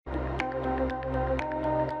Thank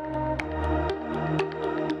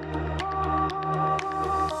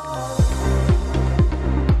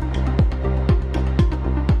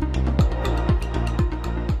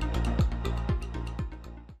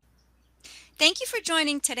you for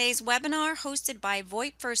joining today's webinar hosted by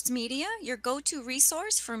VoIP First Media, your go-to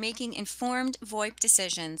resource for making informed VoIP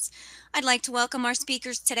decisions. I'd like to welcome our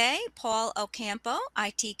speakers today, Paul Ocampo,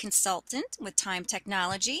 IT consultant with Time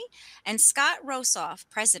Technology, and Scott Rosoff,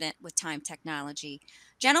 president with Time Technology.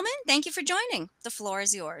 Gentlemen, thank you for joining. The floor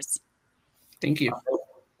is yours. Thank you.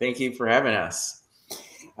 Thank you for having us.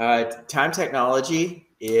 Time Technology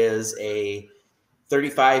is a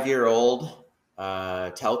 35-year-old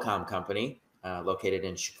telecom company located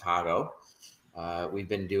in Chicago. We've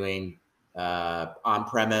been doing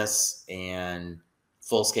on-premise and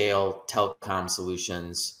full-scale telecom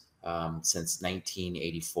solutions since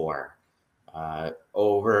 1984.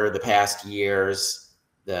 Over the past years,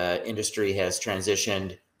 the industry has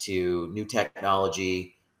transitioned to new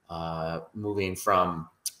technology, moving from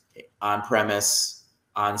on-premise,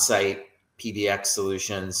 on-site PBX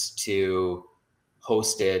solutions to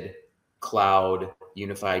hosted cloud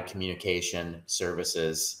unified communication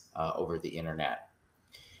services over the internet.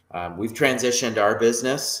 We've transitioned our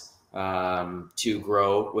business to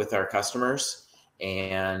grow with our customers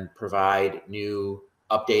and provide new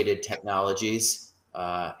updated technologies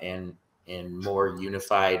and more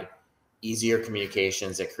unified, easier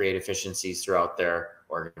communications that create efficiencies throughout their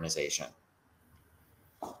organization.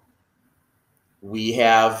 We're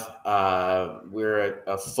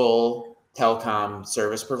a full telecom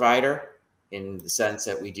service provider in the sense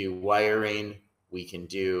that we do wiring, we can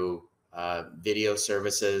do video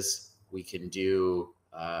services, we can do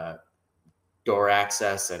door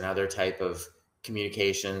access and other type of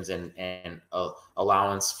communications and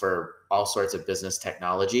allowance for all sorts of business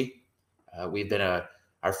technology.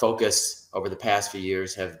 Our focus over the past few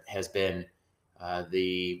years has been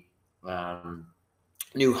the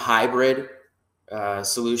new hybrid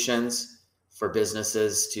solutions for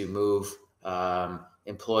businesses to move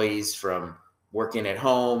employees from working at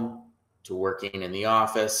home to working in the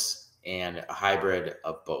office, and a hybrid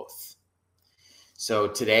of both. So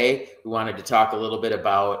today we wanted to talk a little bit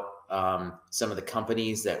about some of the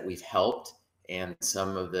companies that we've helped and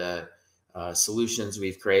some of the solutions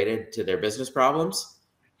we've created to their business problems.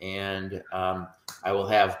 And I will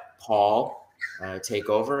have Paul take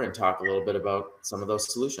over and talk a little bit about some of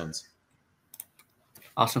those solutions.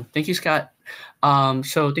 Awesome. Thank you, Scott.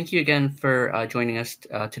 So thank you again for joining us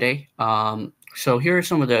today. So here are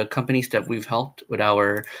some of the companies that we've helped with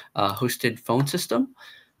our hosted phone system.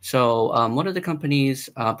 So one of the companies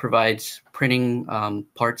provides printing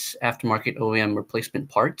parts, aftermarket OEM replacement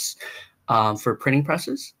parts for printing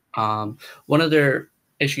presses. One of their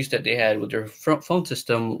issues that they had with their phone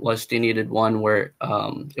system was they needed one where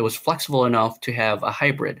it was flexible enough to have a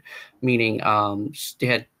hybrid, meaning they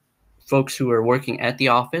had folks who are working at the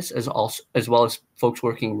office as well as folks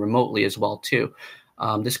working remotely as well too.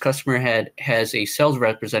 This customer has a sales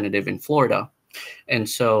representative in Florida, and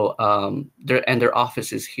so their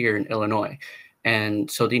office is here in Illinois, and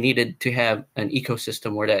so they needed to have an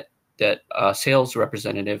ecosystem where that sales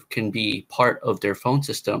representative can be part of their phone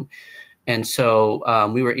system. And so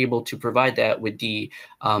we were able to provide that with the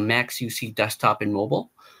Max UC desktop and mobile.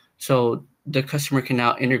 So the customer can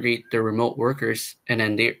now integrate their remote workers, and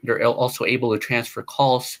then they're also able to transfer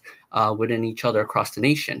calls within each other across the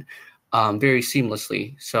nation very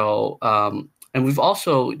seamlessly. So, and we've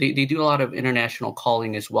also, they do a lot of international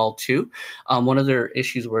calling as well too. One of their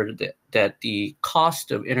issues were that the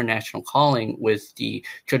cost of international calling with the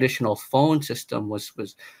traditional phone system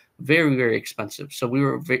was very, very expensive. So we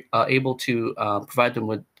were able to provide them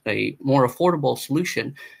with a more affordable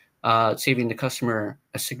solution, saving the customer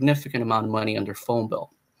a significant amount of money on their phone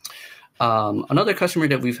bill. Another customer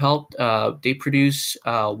that we've helped, they produce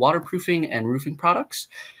waterproofing and roofing products.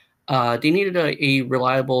 They needed a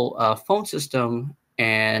reliable phone system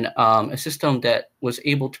and a system that was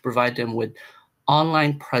able to provide them with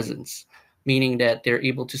online presence, meaning that they're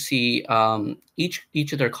able to see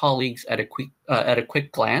each of their colleagues at a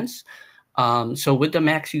quick glance. So with the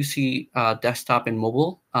Max UC desktop and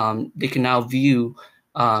mobile, they can now view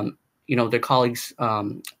their colleagues'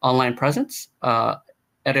 online presence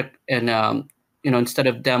instead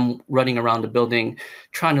of them running around the building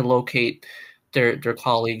trying to locate their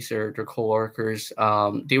colleagues or their coworkers,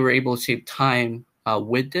 they were able to save time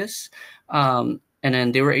with this. And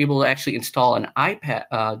then they were able to actually install an iPad,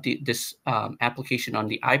 this application on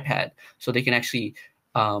the iPad, so they can actually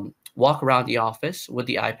walk around the office with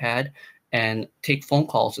the iPad and take phone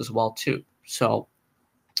calls as well too. So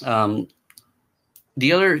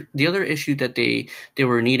the other issue that they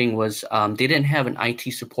were needing was they didn't have an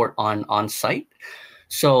IT support on site.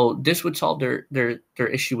 So this would solve their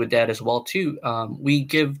issue with that as well too. We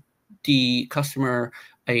give the customer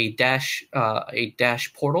a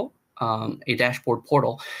dashboard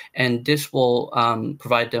portal, and this will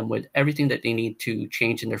provide them with everything that they need to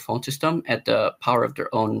change in their phone system at the power of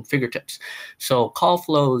their own fingertips. So call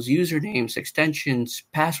flows, usernames, extensions,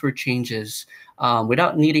 password changes,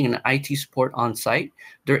 without needing an IT support on site,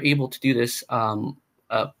 they're able to do this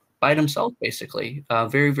by themselves, basically,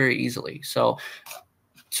 very, very easily. So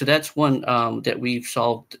that's one that we've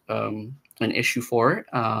solved an issue for.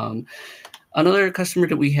 Another customer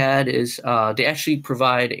that we had is they actually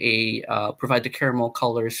provide the caramel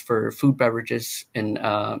colors for food beverages in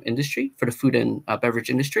industry, for the food and beverage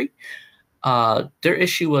industry. Their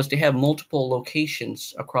issue was they have multiple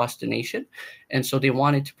locations across the nation, and so they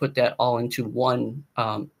wanted to put that all into one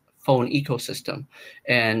phone ecosystem,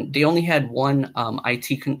 and they only had one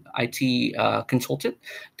IT consultant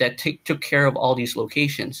that took care of all these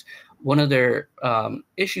locations. One of their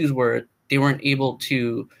issues were they weren't able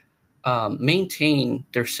to maintain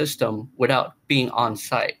their system without being on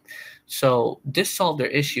site. So this solved their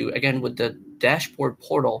issue. Again, with the dashboard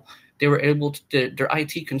portal, they were able to, their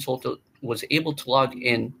IT consultant was able to log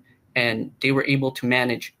in, and they were able to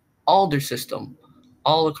manage all their system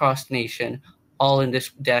all across the nation, all in this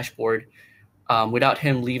dashboard, without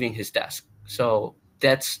him leaving his desk. So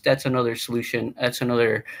that's another solution. That's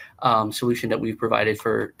another solution that we've provided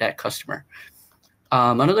for that customer.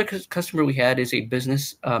 Another customer we had is a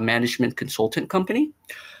business management consultant company.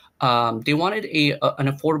 They wanted an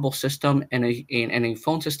affordable system and a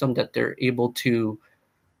phone system that they're able to,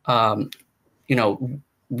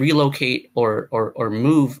 relocate or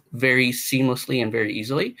move very seamlessly and very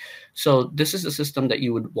easily. So this is the system that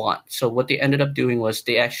you would want. So what they ended up doing was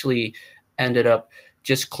they actually ended up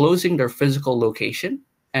just closing their physical location,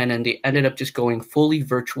 and then they ended up just going fully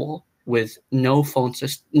virtual with no phone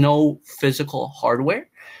system, no physical hardware,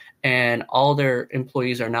 and all their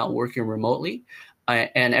employees are now working remotely,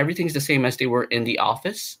 and everything's the same as they were in the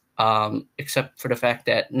office, except for the fact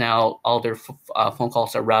that now all their phone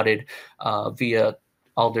calls are routed via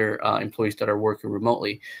all their employees that are working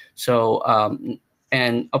remotely. So,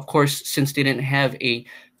 and of course, since they didn't have a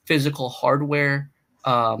physical hardware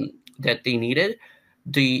that they needed,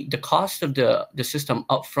 the cost of the system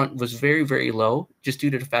upfront was very, very low, just due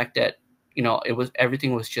to the fact that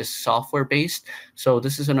everything was just software based. So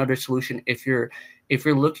this is another solution if you're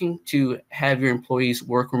looking to have your employees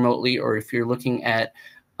work remotely, or if you're looking at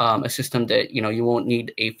a system that you won't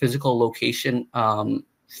need a physical location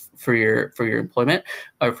for your employment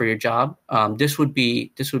or for your job. This would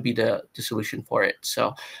be the solution for it.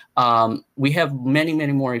 So we have many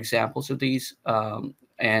more examples of these.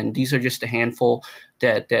 And these are just a handful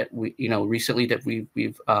that we recently that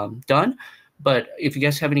we've done. But if you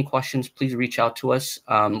guys have any questions, please reach out to us.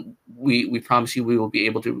 We promise you we will be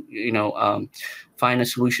able to find a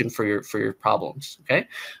solution for your problems. Okay.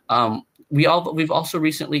 We've also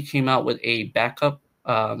recently came out with a backup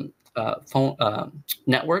phone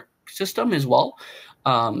network system as well.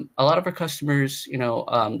 A lot of our customers,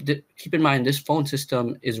 keep in mind this phone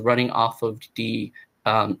system is running off of the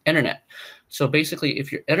internet. So basically,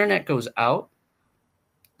 if your internet goes out,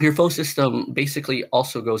 your phone system basically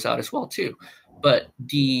also goes out as well too. But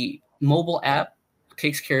the mobile app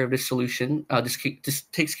takes care of this solution. This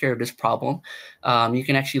takes care of this problem. You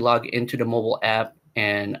can actually log into the mobile app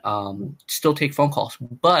and still take phone calls.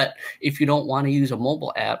 But if you don't want to use a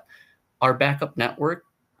mobile app, our backup network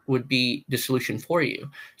would be the solution for you.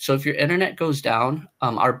 So if your internet goes down,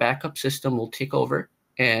 our backup system will take over,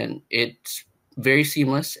 and it's very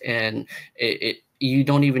seamless, and you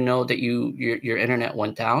don't even know that your internet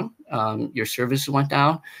went down, your service went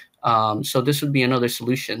down. So this would be another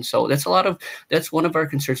solution. So that's one of our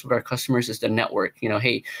concerns with our customers is the network.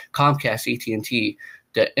 Hey, Comcast, AT&T,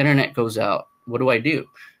 the internet goes out. What do I do?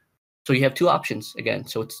 So you have two options again.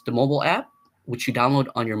 So it's the mobile app, which you download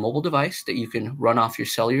on your mobile device that you can run off your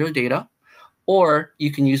cellular data, or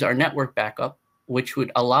you can use our network backup, which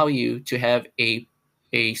would allow you to have a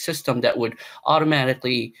system that would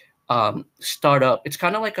automatically start up. It's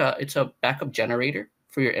kind of like it's a backup generator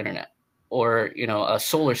for your internet, or a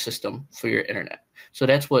solar system for your internet. So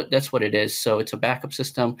that's what it is. So it's a backup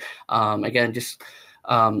system. Again, just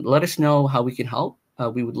let us know how we can help.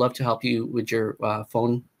 We would love to help you with your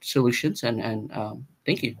phone solutions, and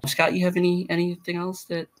thank you. Scott, you have anything else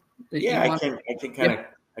that yeah, you want?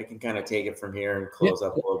 I can kind of take it from here and close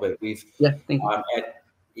up a little bit. Thank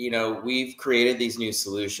you. We've created these new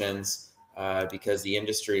solutions because the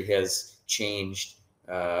industry has changed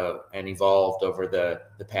and evolved over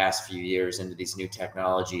the past few years into these new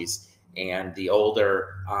technologies. And the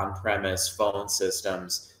older on-premise phone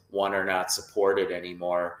systems, one, are not supported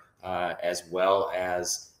anymore, as well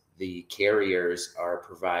as the carriers are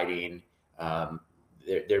providing,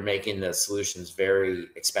 they're making the solutions very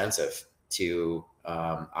expensive to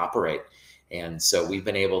operate. And so we've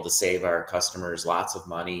been able to save our customers lots of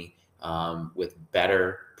money with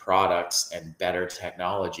better products and better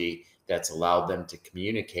technology that's allowed them to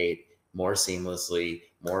communicate more seamlessly,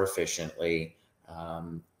 more efficiently,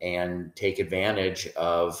 and take advantage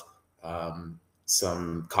of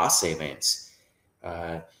some cost savings.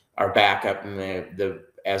 Our backup,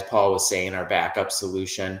 as Paul was saying, our backup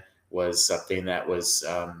solution was something that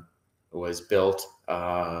was built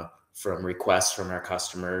from requests from our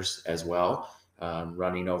customers as well,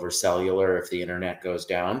 running over cellular if the internet goes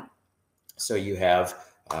down. So you have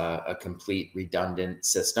a complete redundant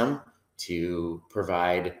system to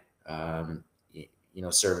provide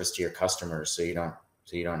service to your customers, so you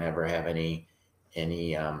don't ever have any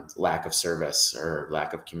lack of service or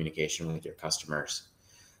lack of communication with your customers.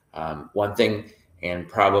 One thing, and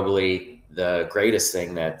probably the greatest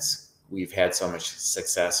thing that we've had so much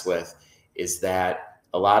success with, is that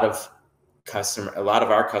a lot of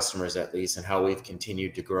our customers, at least, and how we've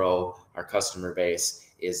continued to grow our customer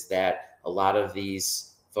base, is that a lot of these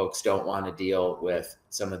folks don't want to deal with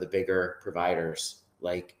some of the bigger providers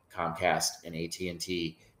like Comcast and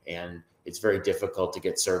AT&T, and it's very difficult to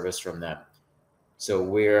get service from them. So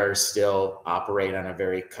we're still operate on a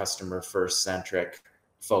very customer first centric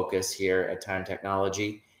focus here at Time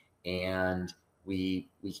Technology, and we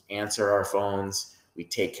answer our phones, we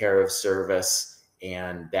take care of service,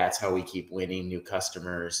 and that's how we keep winning new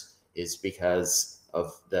customers, is because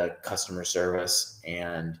of the customer service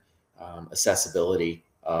and accessibility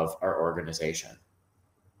of our organization.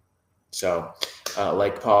 So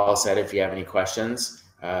like Paul said, if you have any questions,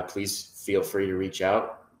 please feel free to reach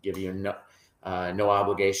out, give you no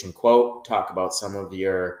obligation quote, talk about some of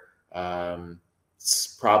your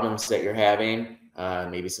problems that you're having,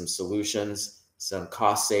 maybe some solutions, some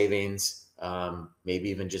cost savings, maybe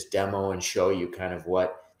even just demo and show you kind of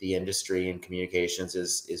what the industry and communications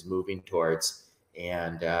is moving towards,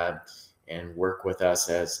 and work with us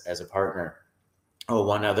as a partner. Oh,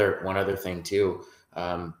 one other thing too,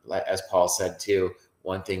 as Paul said too,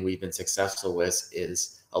 one thing we've been successful with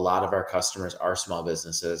is a lot of our customers are small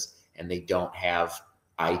businesses and they don't have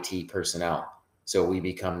IT personnel. So we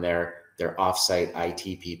become their offsite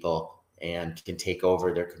IT people and can take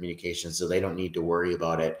over their communications, so they don't need to worry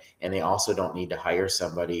about it. And they also don't need to hire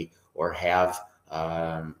somebody or have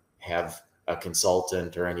a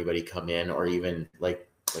consultant or anybody come in, or even like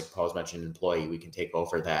Paul's mentioned, employee. We can take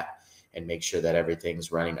over that and make sure that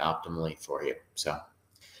everything's running optimally for you. So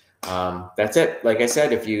that's it. Like I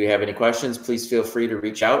said, if you have any questions, please feel free to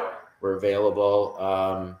reach out. We're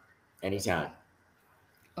available anytime.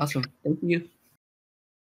 Awesome. Thank you.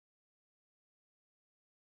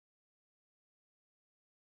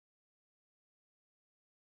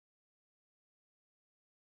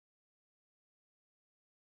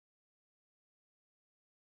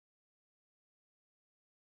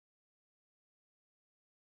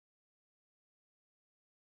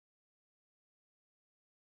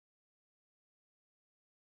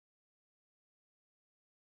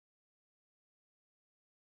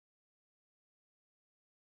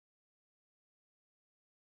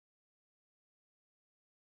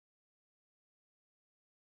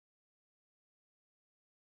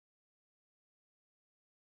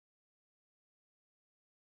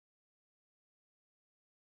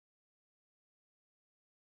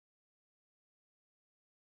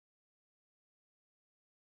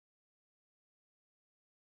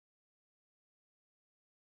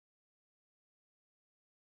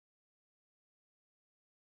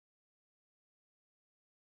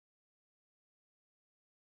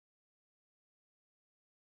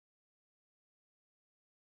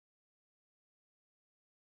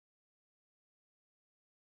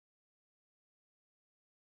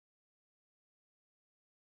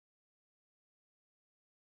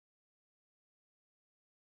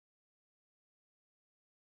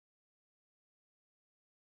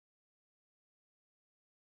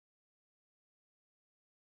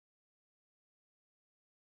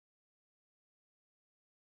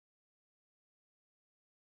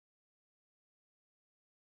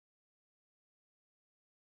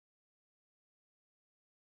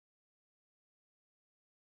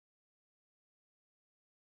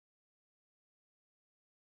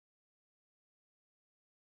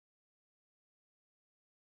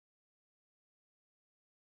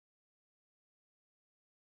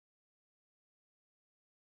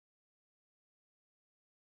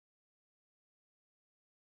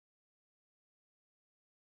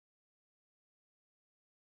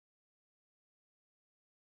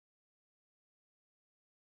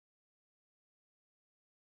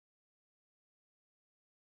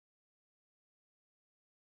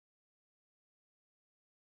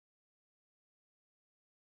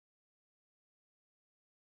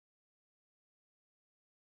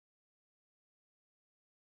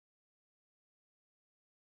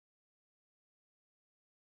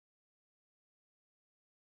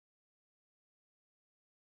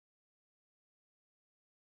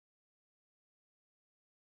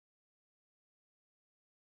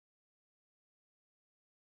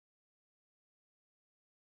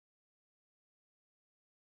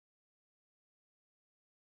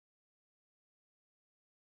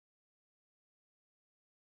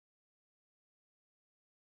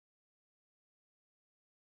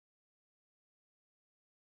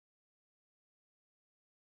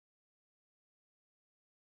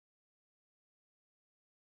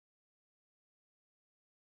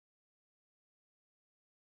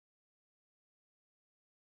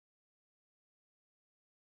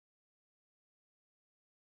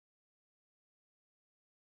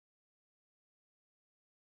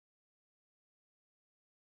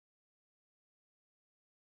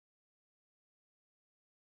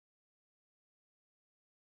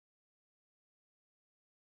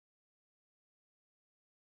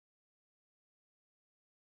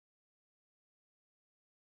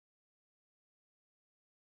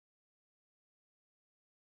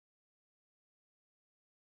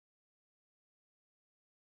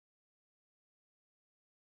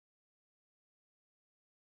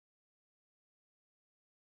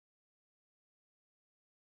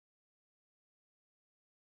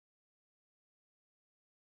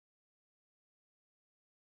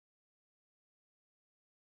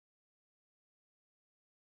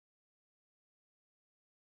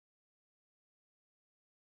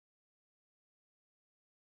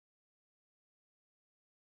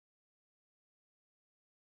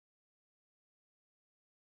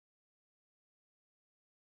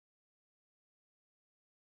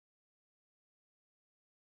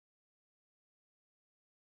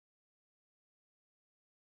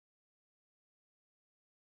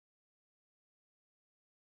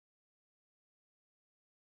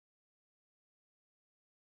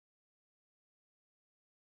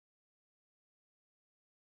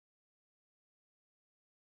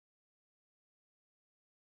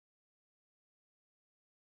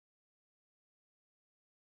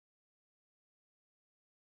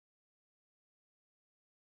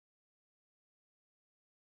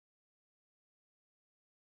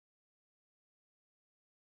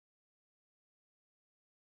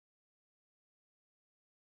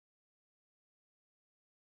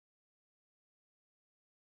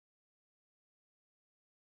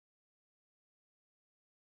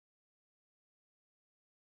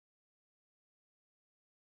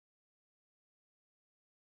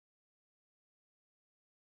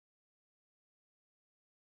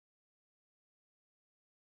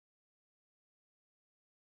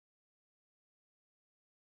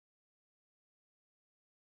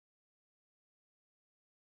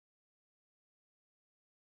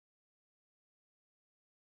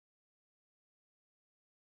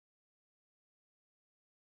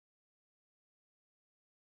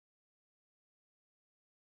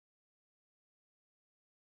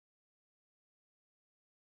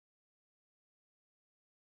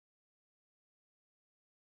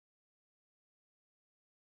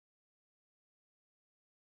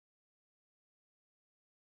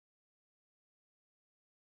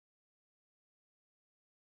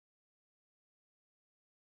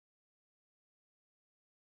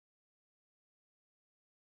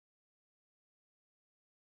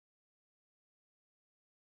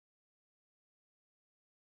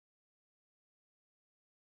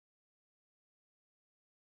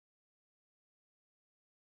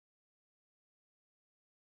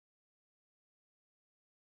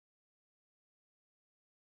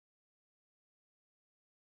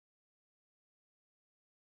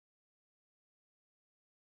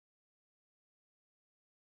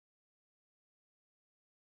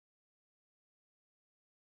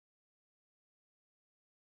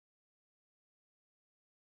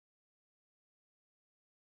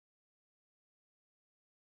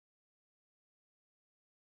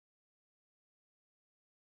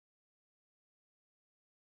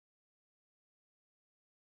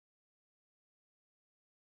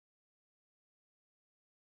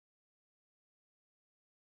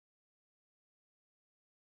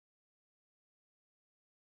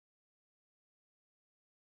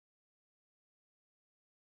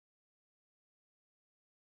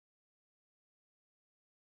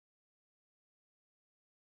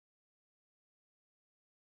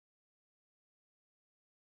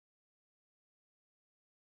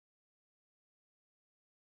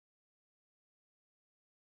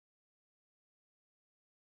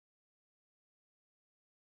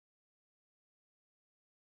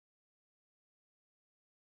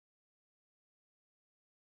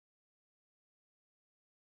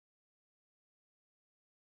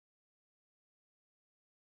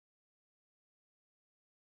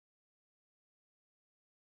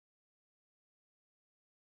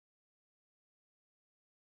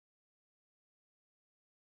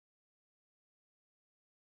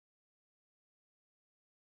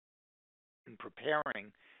 and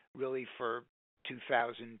preparing really for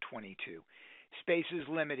 2022. Space is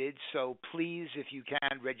limited, so please, if you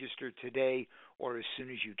can, register today or as soon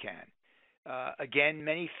as you can. Again,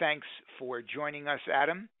 many thanks for joining us,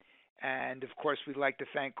 Adam. And of course, we'd like to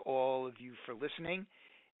thank all of you for listening.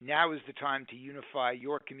 Now is the time to unify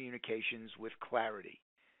your communications with clarity.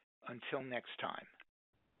 Until next time.